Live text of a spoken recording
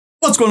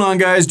What's going on,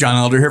 guys? John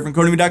Elder here from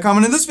Codemy.com,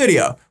 and in this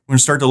video, we're going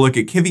to start to look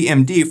at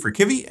KivyMD for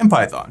Kivy and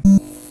Python.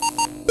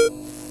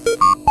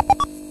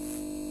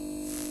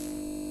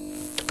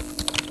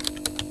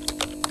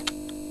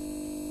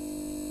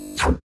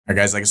 Alright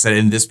guys, like I said,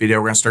 in this video,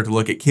 we're going to start to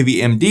look at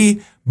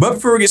KivyMD. But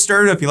before we get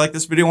started, if you like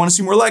this video and want to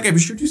see more like it, be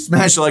sure to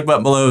smash the like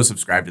button below,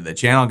 subscribe to the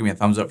channel, give me a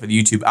thumbs up for the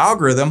YouTube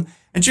algorithm,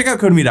 and check out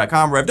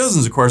Codemy.com, where I have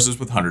dozens of courses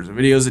with hundreds of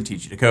videos that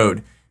teach you to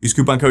code. Use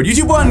coupon code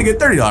YouTube1 to get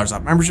 $30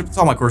 off membership with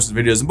all my courses,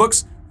 videos, and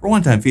books for a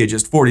one-time fee of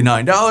just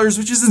 $49,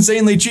 which is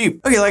insanely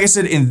cheap. Okay, like I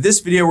said, in this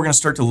video, we're going to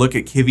start to look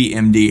at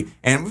KivyMD,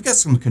 and we've got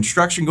some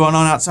construction going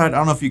on outside. I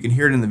don't know if you can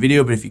hear it in the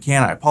video, but if you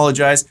can, I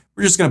apologize.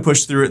 We're just going to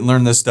push through it and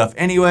learn this stuff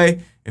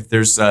anyway. If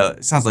there's,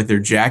 it sounds like they're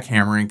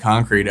jackhammering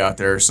concrete out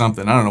there or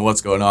something. I don't know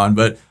what's going on,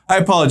 but I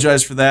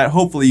apologize for that.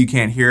 Hopefully you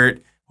can't hear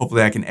it.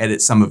 Hopefully I can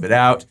edit some of it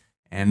out.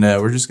 And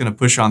we're just going to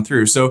push on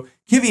through. So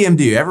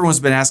KivyMD, everyone's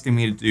been asking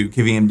me to do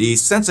KivyMD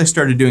since I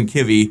started doing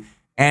Kivy,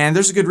 and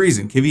there's a good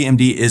reason.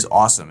 KivyMD is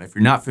awesome. If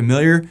you're not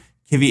familiar,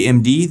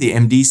 KivyMD, the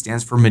MD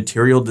stands for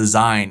material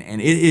design,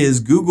 and it is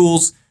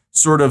Google's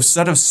sort of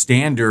set of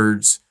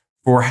standards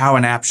for how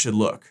an app should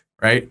look,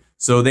 right?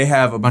 So they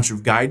have a bunch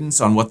of guidance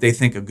on what they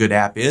think a good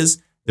app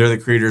is. They're the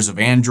creators of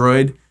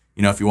Android.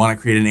 You know, if you want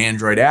to create an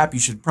Android app, you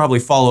should probably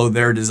follow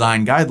their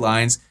design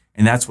guidelines,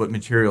 and that's what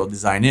material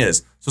design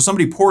is. So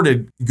somebody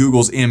ported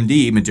Google's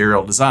MD,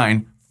 material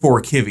design,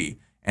 for Kivy,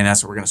 and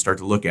that's what we're going to start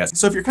to look at.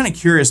 So if you're kind of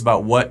curious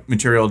about what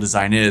material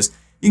design is,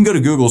 you can go to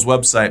Google's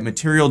website,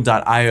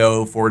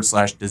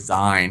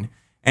 material.io/design,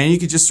 and you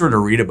can just sort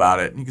of read about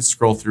it. You can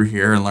scroll through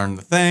here and learn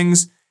the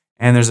things,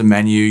 and there's a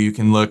menu you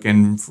can look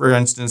and, for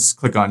instance,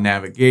 click on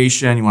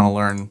navigation. You want to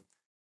learn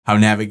how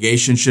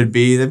navigation should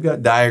be. They've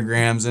got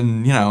diagrams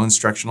and, you know,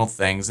 instructional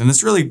things, and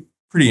it's really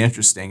pretty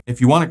interesting.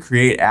 If you want to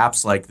create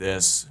apps like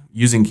this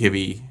using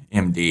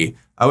KivyMD,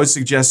 I would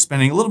suggest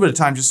spending a little bit of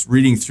time just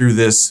reading through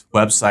this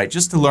website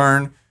just to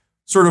learn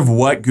sort of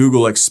what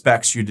Google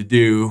expects you to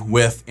do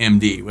with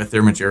MD, with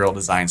their material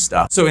design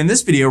stuff. So in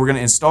this video, we're going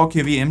to install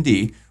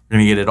KivyMD. We're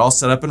going to get it all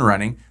set up and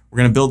running. We're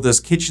going to build this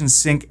kitchen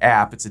sink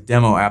app. It's a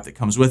demo app that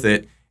comes with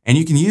it, and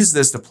you can use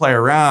this to play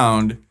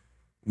around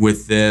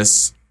with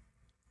this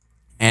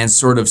and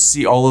sort of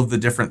see all of the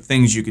different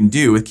things you can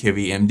do with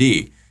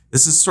KivyMD.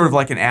 This is sort of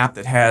like an app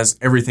that has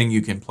everything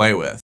you can play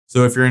with.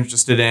 So if you're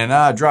interested in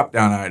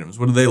drop-down items,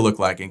 what do they look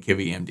like in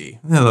KivyMD?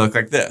 They look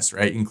like this,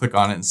 right? You can click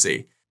on it and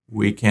see.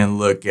 We can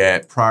look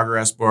at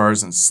progress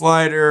bars and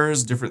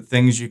sliders, different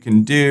things you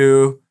can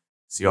do.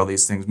 See all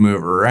these things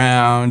move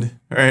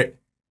around, right?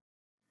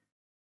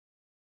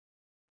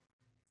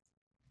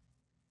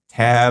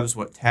 Tabs,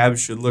 what tabs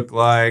should look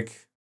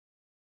like.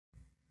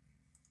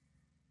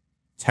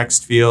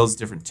 Text fields,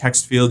 different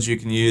text fields you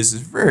can use.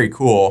 It's very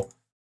cool.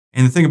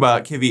 And the thing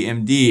about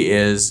KivyMD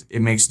is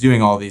it makes doing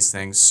all these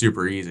things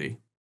super easy.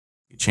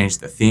 You change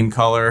the theme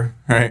color,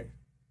 right?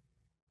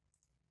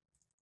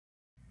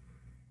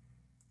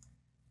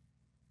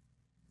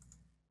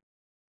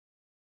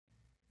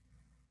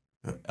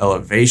 The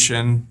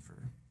elevation for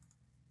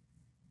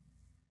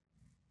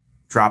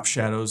drop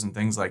shadows and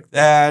things like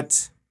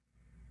that.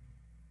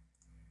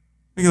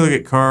 We can look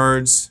at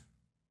cards,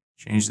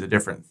 change the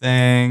different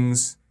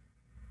things.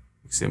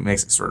 See, it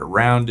makes it sort of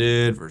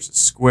rounded versus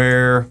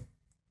square.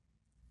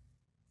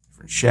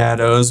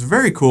 Shadows,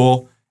 very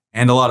cool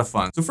and a lot of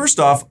fun. So first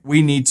off,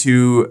 we need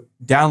to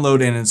download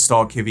and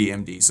install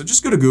KivyMD. So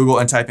just go to Google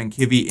and type in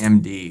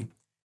KivyMD.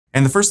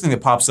 And the first thing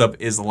that pops up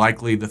is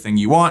likely the thing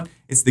you want.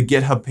 It's the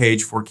GitHub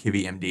page for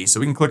KivyMD.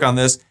 So we can click on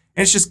this,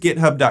 and it's just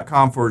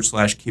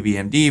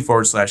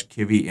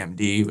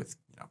github.com/KivyMD/KivyMD with,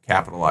 you know,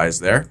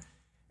 capitalized there.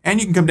 And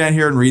you can come down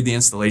here and read the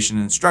installation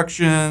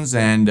instructions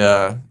and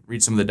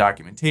read some of the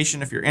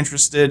documentation if you're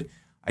interested.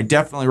 I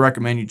definitely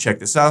recommend you check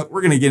this out.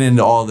 We're going to get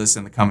into all of this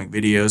in the coming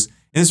videos.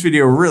 In this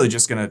video, we're really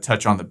just going to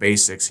touch on the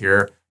basics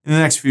here. In the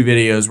next few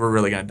videos, we're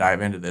really going to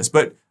dive into this,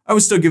 but I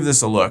would still give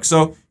this a look.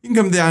 So you can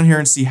come down here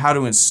and see how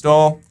to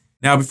install.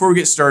 Now, before we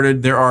get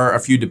started, there are a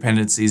few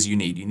dependencies you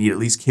need. You need at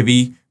least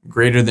Kivy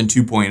greater than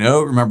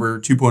 2.0. Remember,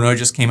 2.0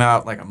 just came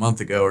out like a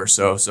month ago or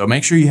so. So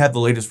make sure you have the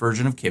latest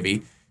version of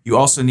Kivy. You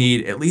also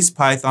need at least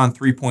Python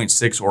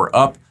 3.6 or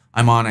up.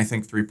 I'm on, I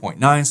think,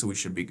 3.9, so we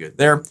should be good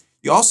there.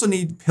 You also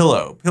need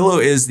Pillow. Pillow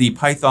is the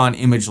Python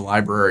image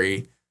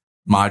library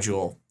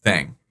module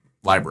thing,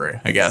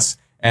 library, I guess,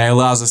 and it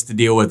allows us to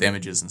deal with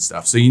images and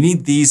stuff. So you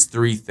need these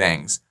three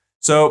things.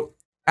 So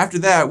after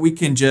that, we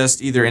can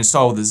just either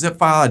install with a zip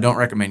file. I don't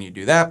recommend you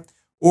do that,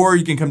 or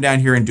you can come down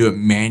here and do it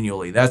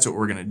manually. That's what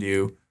we're going to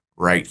do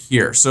right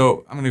here.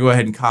 So I'm going to go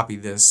ahead and copy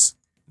this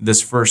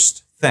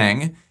first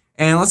thing,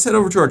 and let's head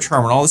over to our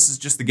terminal. This is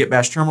just the Git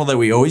Bash terminal that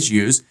we always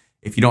use.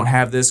 If you don't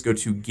have this, go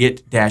to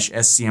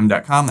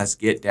git-scm.com. That's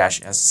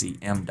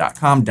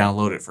git-scm.com.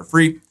 Download it for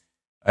free.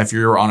 If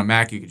you're on a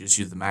Mac, you could just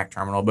use the Mac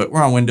terminal, but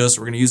we're on Windows,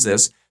 so we're going to use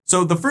this.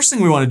 So the first thing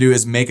we want to do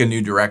is make a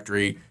new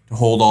directory to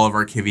hold all of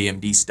our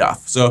KivyMD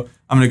stuff. So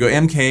I'm going to go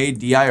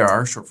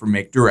mkdir, short for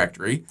make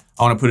directory.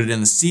 I want to put it in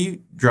the C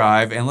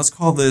drive, and let's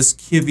call this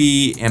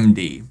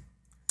KivyMD.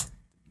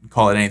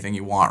 Call it anything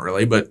you want,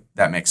 really, but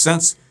that makes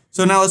sense.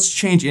 So now let's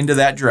change into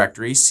that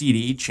directory,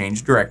 cd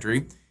change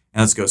directory,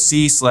 and let's go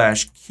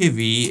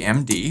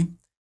c/KivyMD.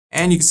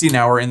 And you can see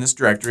now we're in this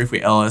directory. If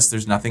we ls,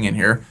 there's nothing in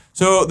here.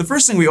 So the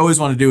first thing we always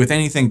want to do with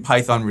anything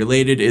Python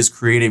related is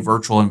create a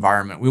virtual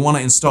environment. We want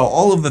to install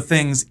all of the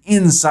things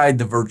inside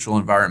the virtual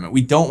environment.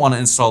 We don't want to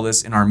install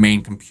this in our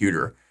main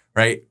computer,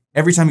 right?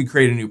 Every time you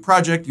create a new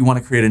project, you want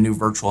to create a new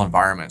virtual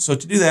environment. So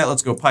to do that,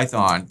 let's go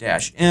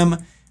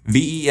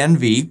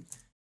python-m-venv,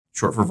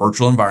 short for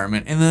virtual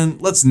environment. And then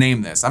let's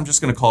name this. I'm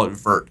just going to call it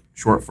virt,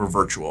 short for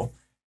virtual.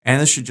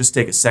 And this should just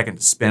take a second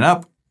to spin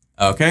up.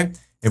 Okay.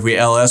 If we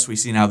ls, we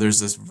see now there's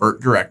this virt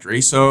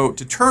directory. So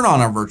to turn on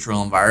our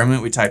virtual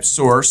environment, we type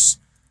source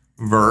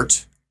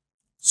virt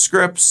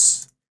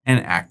scripts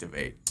and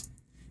activate.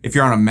 If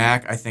you're on a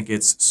Mac, I think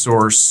it's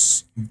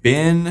source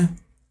bin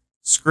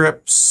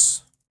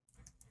scripts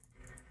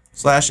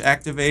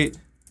 /activate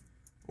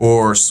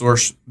or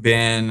source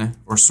bin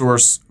or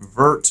source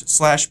virt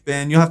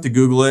 /bin. You'll have to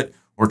Google it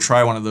or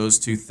try one of those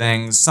two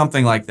things.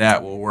 Something like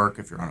that will work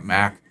if you're on a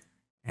Mac,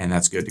 and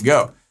that's good to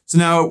go. So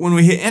now when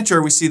we hit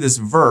enter, we see this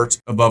virt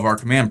above our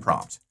command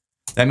prompt.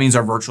 That means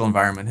our virtual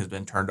environment has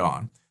been turned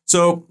on.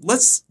 So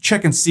let's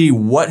check and see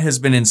what has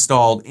been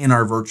installed in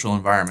our virtual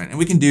environment. And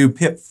we can do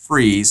pip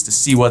freeze to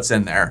see what's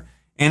in there.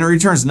 And it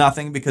returns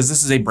nothing because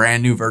this is a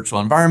brand new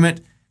virtual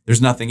environment.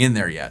 There's nothing in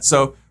there yet.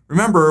 So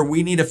remember,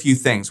 we need a few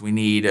things. We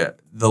need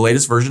the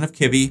latest version of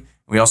Kivy.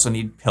 We also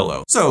need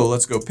Pillow. So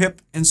let's go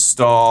pip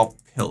install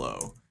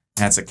Pillow.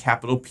 That's a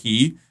capital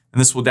P. And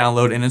this will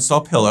download and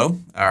install Pillow.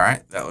 All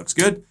right, that looks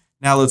good.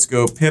 Now let's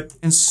go pip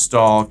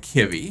install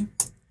Kivy.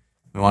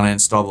 We want to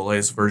install the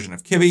latest version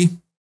of Kivy.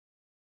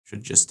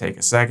 Should just take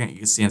a second. You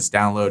can see it's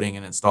downloading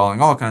and installing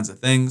all kinds of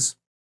things.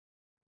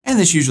 And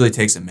this usually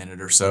takes a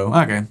minute or so.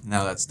 Okay,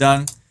 now that's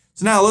done.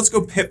 So now let's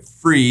go pip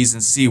freeze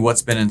and see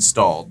what's been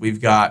installed. We've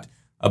got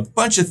a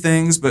bunch of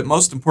things, but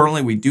most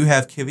importantly, we do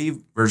have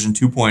Kivy version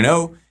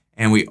 2.0,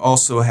 and we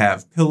also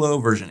have Pillow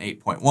version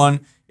 8.1.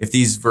 If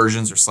these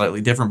versions are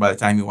slightly different by the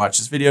time you watch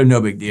this video,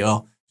 no big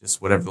deal. Just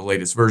whatever the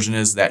latest version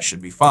is, that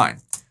should be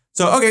fine.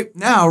 So, okay,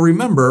 now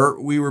remember,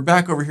 we were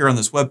back over here on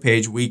this web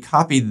page. We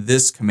copied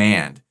this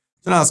command.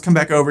 So now let's come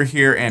back over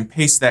here and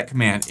paste that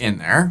command in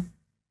there.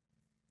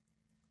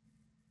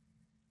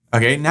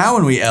 Okay, now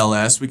when we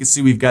ls, we can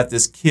see we've got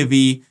this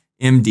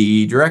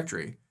KivyMD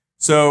directory.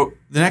 So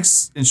the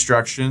next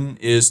instruction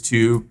is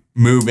to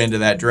move into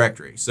that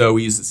directory. So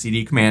we use the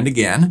cd command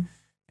again,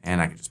 and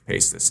I can just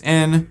paste this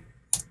in.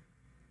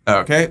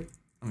 Okay,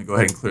 let me go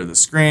ahead and clear the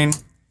screen.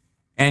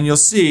 And you'll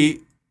see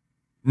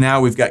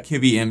now we've got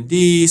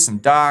KivyMD, some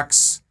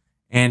docs,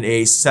 and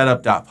a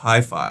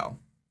setup.py file.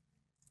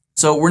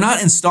 So we're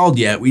not installed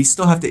yet. We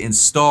still have to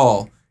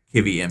install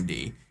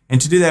KivyMD. And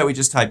to do that, we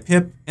just type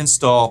pip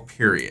install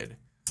period.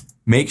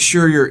 Make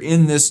sure you're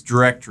in this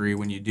directory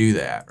when you do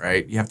that,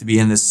 right? You have to be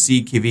in this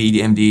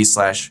 /KivyMD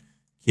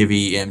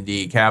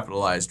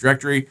capitalized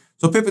directory.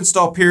 So pip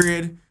install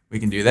period, we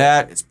can do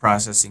that. It's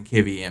processing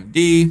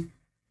KivyMD,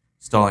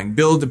 installing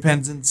build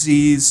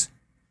dependencies,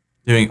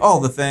 doing all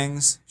the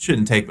things.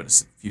 Shouldn't take but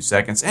a few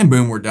seconds, and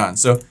boom, we're done.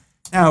 So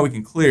now we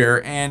can clear,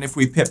 and if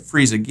we pip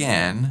freeze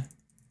again,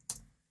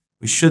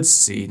 we should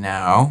see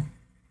now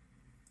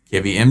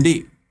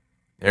KivyMD.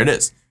 There it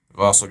is. We've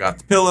also got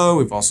the Pillow,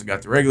 we've also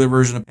got the regular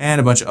version, and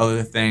a bunch of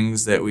other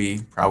things that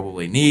we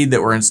probably need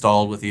that were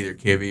installed with either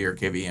Kivy or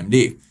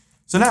KivyMD.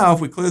 So now if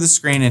we clear the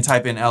screen and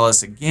type in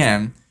ls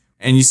again,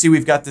 and you see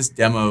we've got this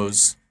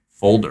demos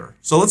folder.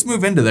 So let's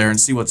move into there and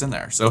see what's in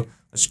there. So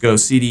let's go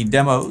cd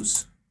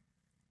demos.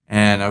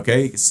 And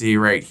okay, you can see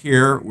right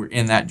here, we're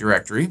in that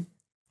directory.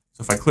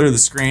 So if I clear the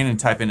screen and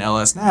type in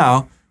ls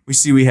now, we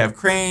see we have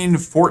Crane,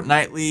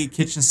 Fortnightly,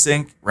 Kitchen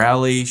Sink,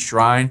 Rally,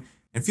 Shrine,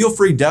 and feel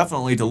free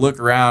definitely to look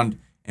around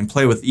and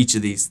play with each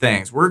of these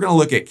things. We're gonna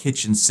look at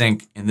Kitchen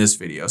Sink in this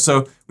video.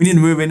 So we need to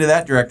move into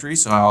that directory.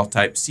 So I'll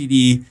type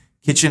cd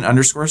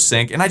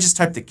kitchen_sink, and I just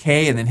typed the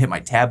K and then hit my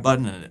tab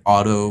button and it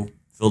auto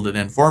filled it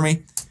in for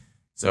me.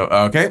 So,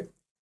 okay,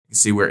 you can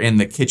see we're in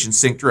the Kitchen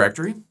Sink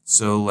directory.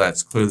 So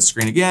let's clear the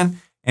screen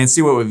again and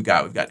see what we've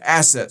got. We've got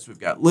assets, we've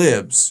got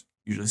libs,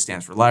 usually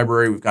stands for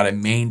library. We've got a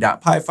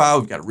main.py file,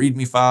 we've got a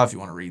readme file if you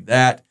want to read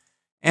that,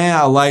 and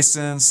a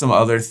license, some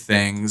other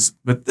things.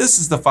 But this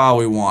is the file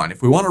we want.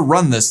 If we want to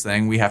run this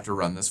thing, we have to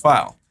run this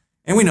file.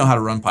 And we know how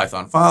to run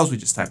Python files. We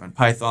just type in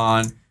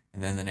Python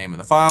and then the name of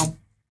the file,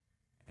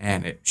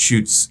 and it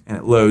shoots and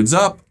it loads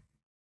up.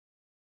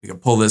 We can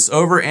pull this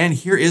over, and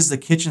here is the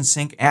Kitchen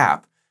Sink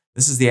app.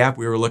 This is the app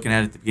we were looking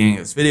at the beginning of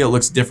this video. It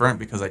looks different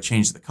because I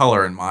changed the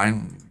color in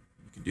mine.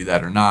 Do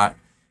that or not.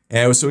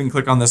 And so we can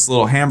click on this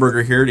little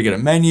hamburger here to get a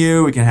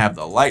menu. We can have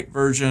the light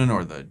version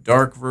or the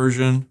dark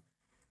version,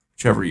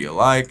 whichever you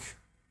like.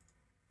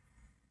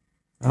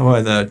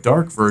 Oh, the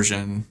dark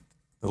version,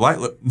 the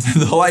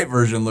light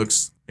version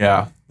looks,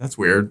 yeah, that's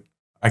weird.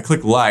 I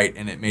clicked light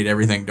and it made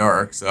everything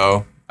dark.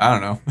 So I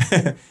don't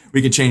know.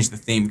 We can change the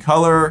theme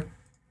color.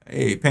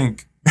 Hey,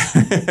 pink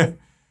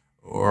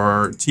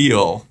or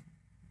teal,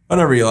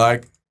 whatever you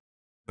like.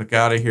 Click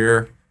out of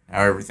here.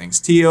 Now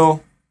everything's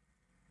teal.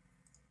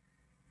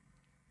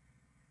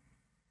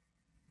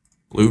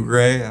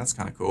 Blue-gray, that's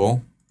kind of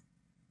cool.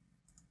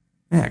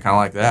 Yeah, kind of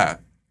like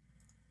that.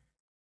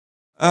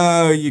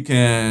 You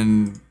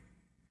can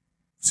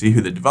see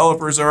who the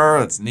developers are.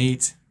 That's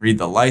neat. Read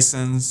the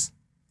license.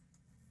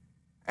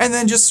 And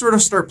then just sort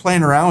of start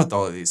playing around with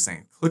all of these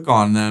things. Click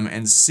on them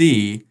and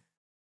see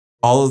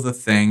all of the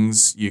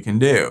things you can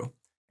do.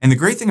 And the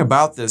great thing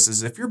about this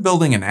is if you're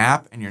building an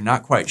app and you're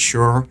not quite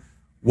sure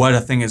what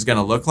a thing is going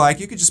to look like,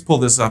 you could just pull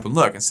this up and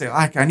look and say,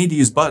 like, I need to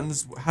use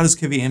buttons. How does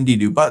KivyMD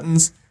do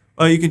buttons?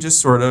 Well, you can just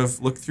sort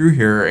of look through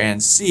here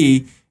and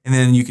see, and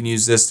then you can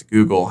use this to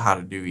Google how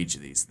to do each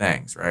of these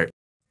things, right?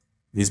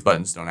 These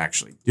buttons don't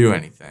actually do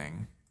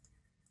anything.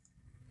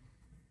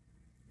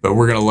 But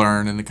we're going to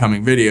learn in the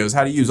coming videos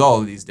how to use all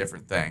of these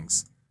different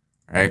things,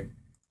 right?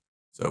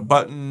 So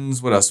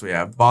buttons, what else do we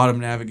have? Bottom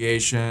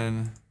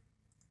navigation.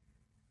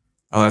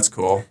 Oh, that's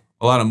cool.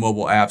 A lot of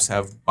mobile apps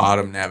have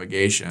bottom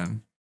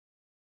navigation.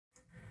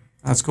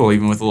 That's cool,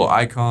 even with a little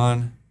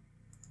icon.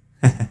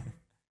 Let's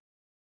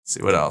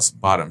see what else.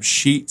 Bottom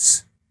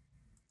sheets.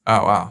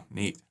 Oh, wow,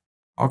 neat.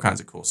 All kinds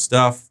of cool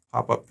stuff,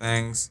 pop-up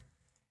things.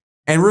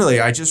 And really,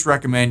 I just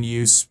recommend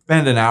you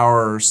spend an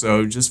hour or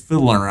so just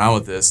fiddling around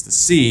with this to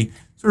see,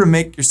 sort of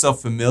make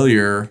yourself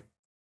familiar.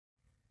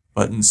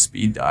 Button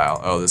speed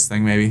dial. Oh, this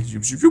thing maybe.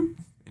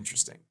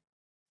 Interesting.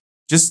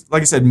 Just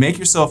like I said, make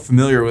yourself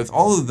familiar with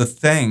all of the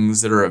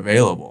things that are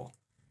available.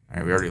 All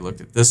right, we already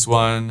looked at this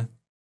one.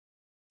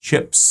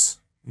 Chips,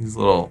 these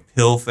little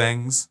pill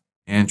things.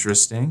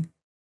 Interesting.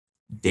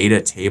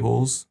 Data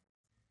tables.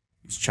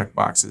 These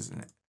checkboxes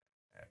and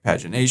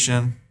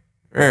pagination.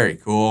 Very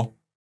cool.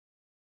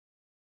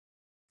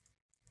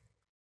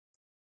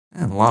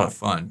 And a lot of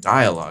fun.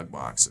 Dialog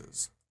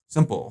boxes.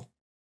 Simple.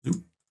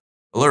 Oop.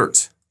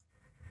 Alert.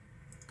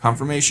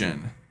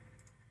 Confirmation.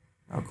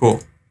 Oh,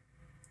 cool.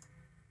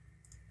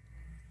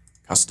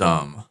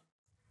 Custom.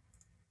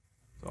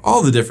 So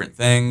all the different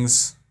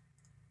things.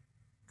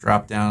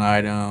 Drop down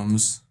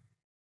items.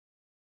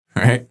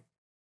 Right?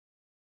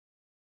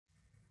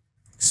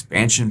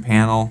 Expansion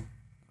panel.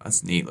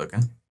 That's neat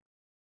looking.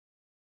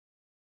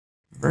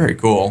 Very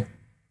cool.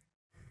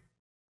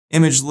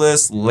 Image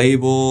lists,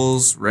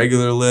 labels,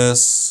 regular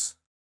lists.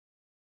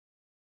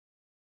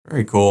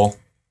 Very cool.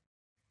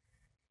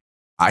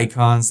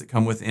 Icons that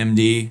come with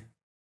MD.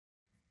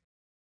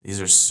 These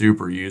are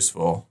super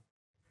useful.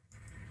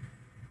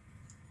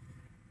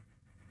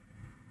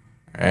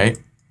 All right.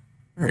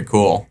 Very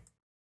cool.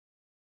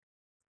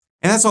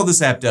 And that's all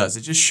this app does.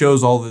 It just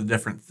shows all the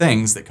different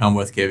things that come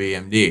with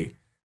KivyMD.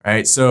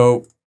 Right?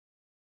 So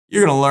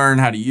you're going to learn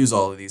how to use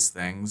all of these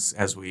things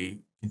as we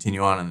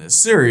continue on in this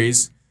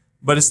series.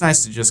 But it's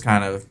nice to just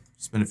kind of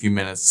spend a few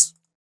minutes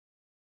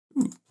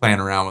playing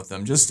around with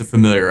them just to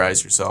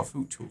familiarize yourself.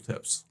 Ooh, tool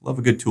tips. Love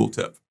a good tool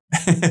tip.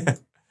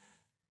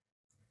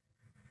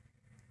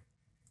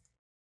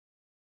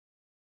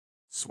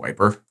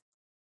 Swiper.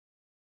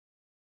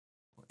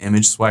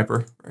 Image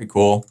swiper. Very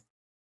cool.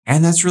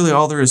 And that's really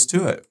all there is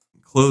to it.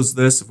 Close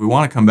this. If we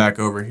want to come back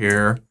over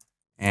here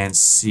and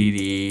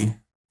cd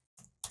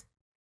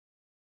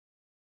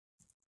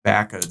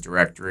back a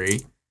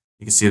directory,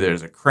 you can see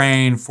there's a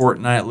crane,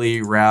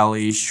 Fortnightly,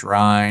 rally,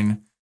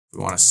 shrine. We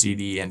want to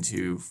cd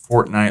into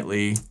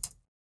Fortnightly,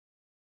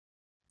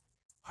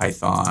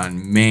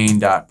 Python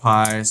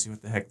main.py, see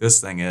what the heck this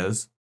thing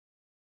is.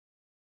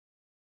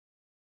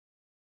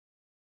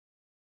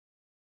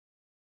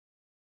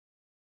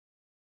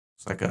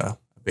 It's like a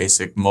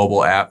basic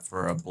mobile app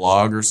for a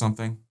blog or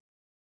something.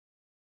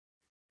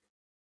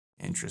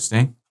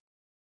 Interesting.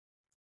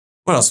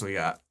 What else we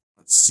got?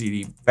 Let's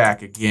cd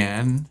back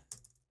again.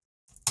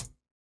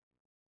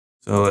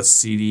 So let's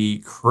cd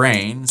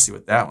crane, see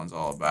what that one's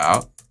all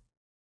about.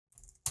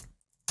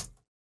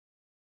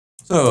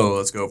 So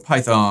let's go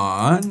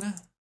Python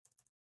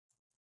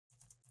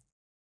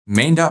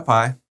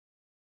main.py.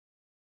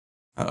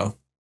 Uh-oh.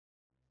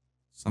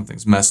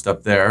 Something's messed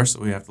up there,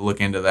 so we have to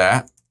look into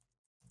that.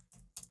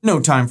 No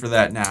time for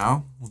that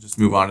now. We'll just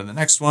move on to the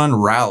next one,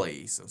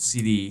 rally. So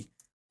cd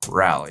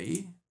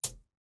rally,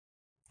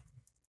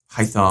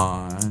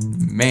 Python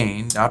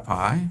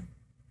main.py.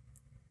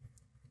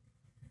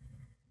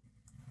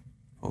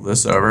 Pull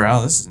this over.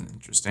 Oh, this is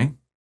interesting.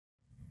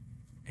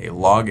 A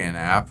login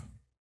app.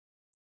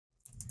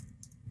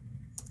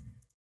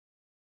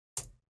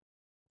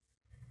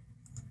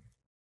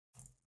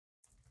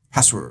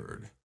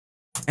 Password.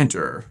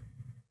 Enter.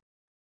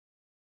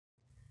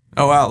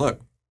 Oh, wow,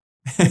 look.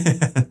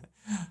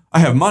 I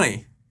have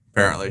money,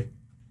 apparently.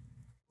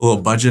 A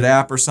little budget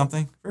app or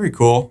something. Very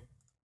cool.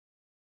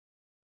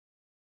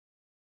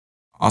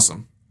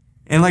 Awesome.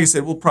 And like I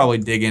said, we'll probably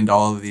dig into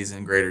all of these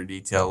in greater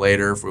detail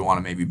later if we want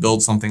to maybe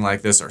build something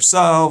like this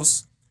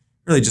ourselves.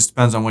 Really just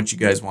depends on what you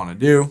guys want to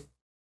do.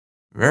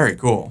 Very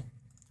cool.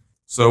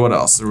 So what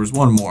else? There was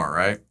one more,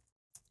 right?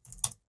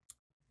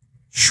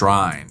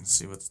 Shrine.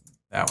 See what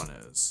that one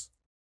is.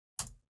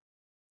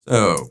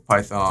 So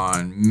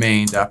Python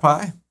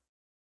main.py.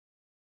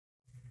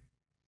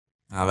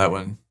 Now that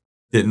one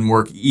didn't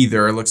work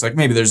either. It looks like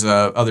maybe there's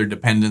other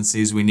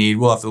dependencies we need.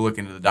 We'll have to look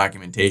into the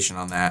documentation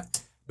on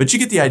that. But you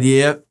get the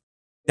idea.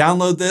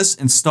 Download this,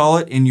 install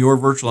it in your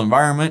virtual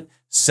environment,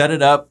 set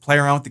it up, play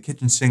around with the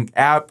kitchen sink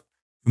app,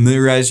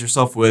 familiarize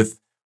yourself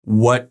with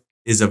what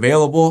is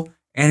available.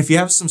 And if you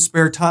have some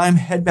spare time,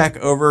 head back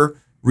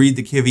over, read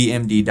the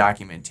KivyMD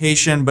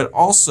documentation, but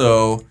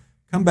also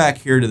come back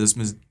here to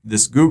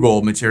this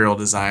Google material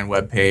design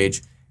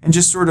webpage and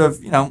just sort of,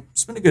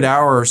 spend a good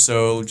hour or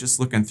so just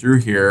looking through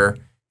here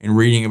and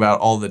reading about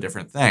all the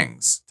different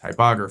things.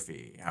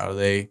 Typography, how do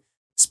they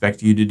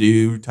expect you to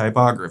do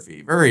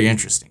typography? Very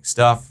interesting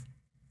stuff.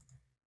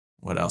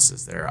 What else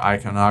is there?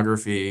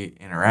 Iconography,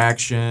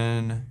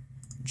 interaction,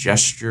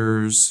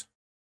 gestures.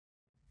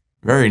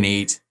 Very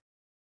neat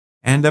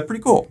and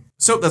pretty cool.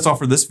 So that's all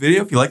for this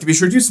video. If you'd like to, be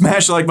sure to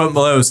smash the like button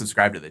below,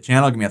 subscribe to the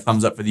channel, give me a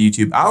thumbs up for the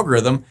YouTube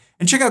algorithm,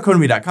 and check out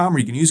Codemy.com where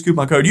you can use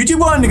coupon code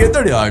YouTube1 to get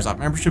 $30 off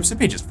memberships. It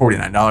pays just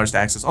 $49 to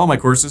access all my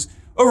courses,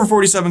 over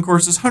 47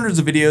 courses, hundreds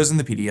of videos, and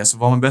the PDFs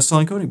of all my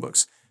best-selling coding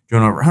books.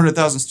 Join over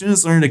 100,000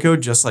 students learning to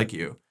code just like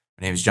you.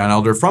 My name is John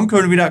Elder from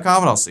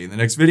Codemy.com, and I'll see you in the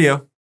next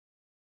video.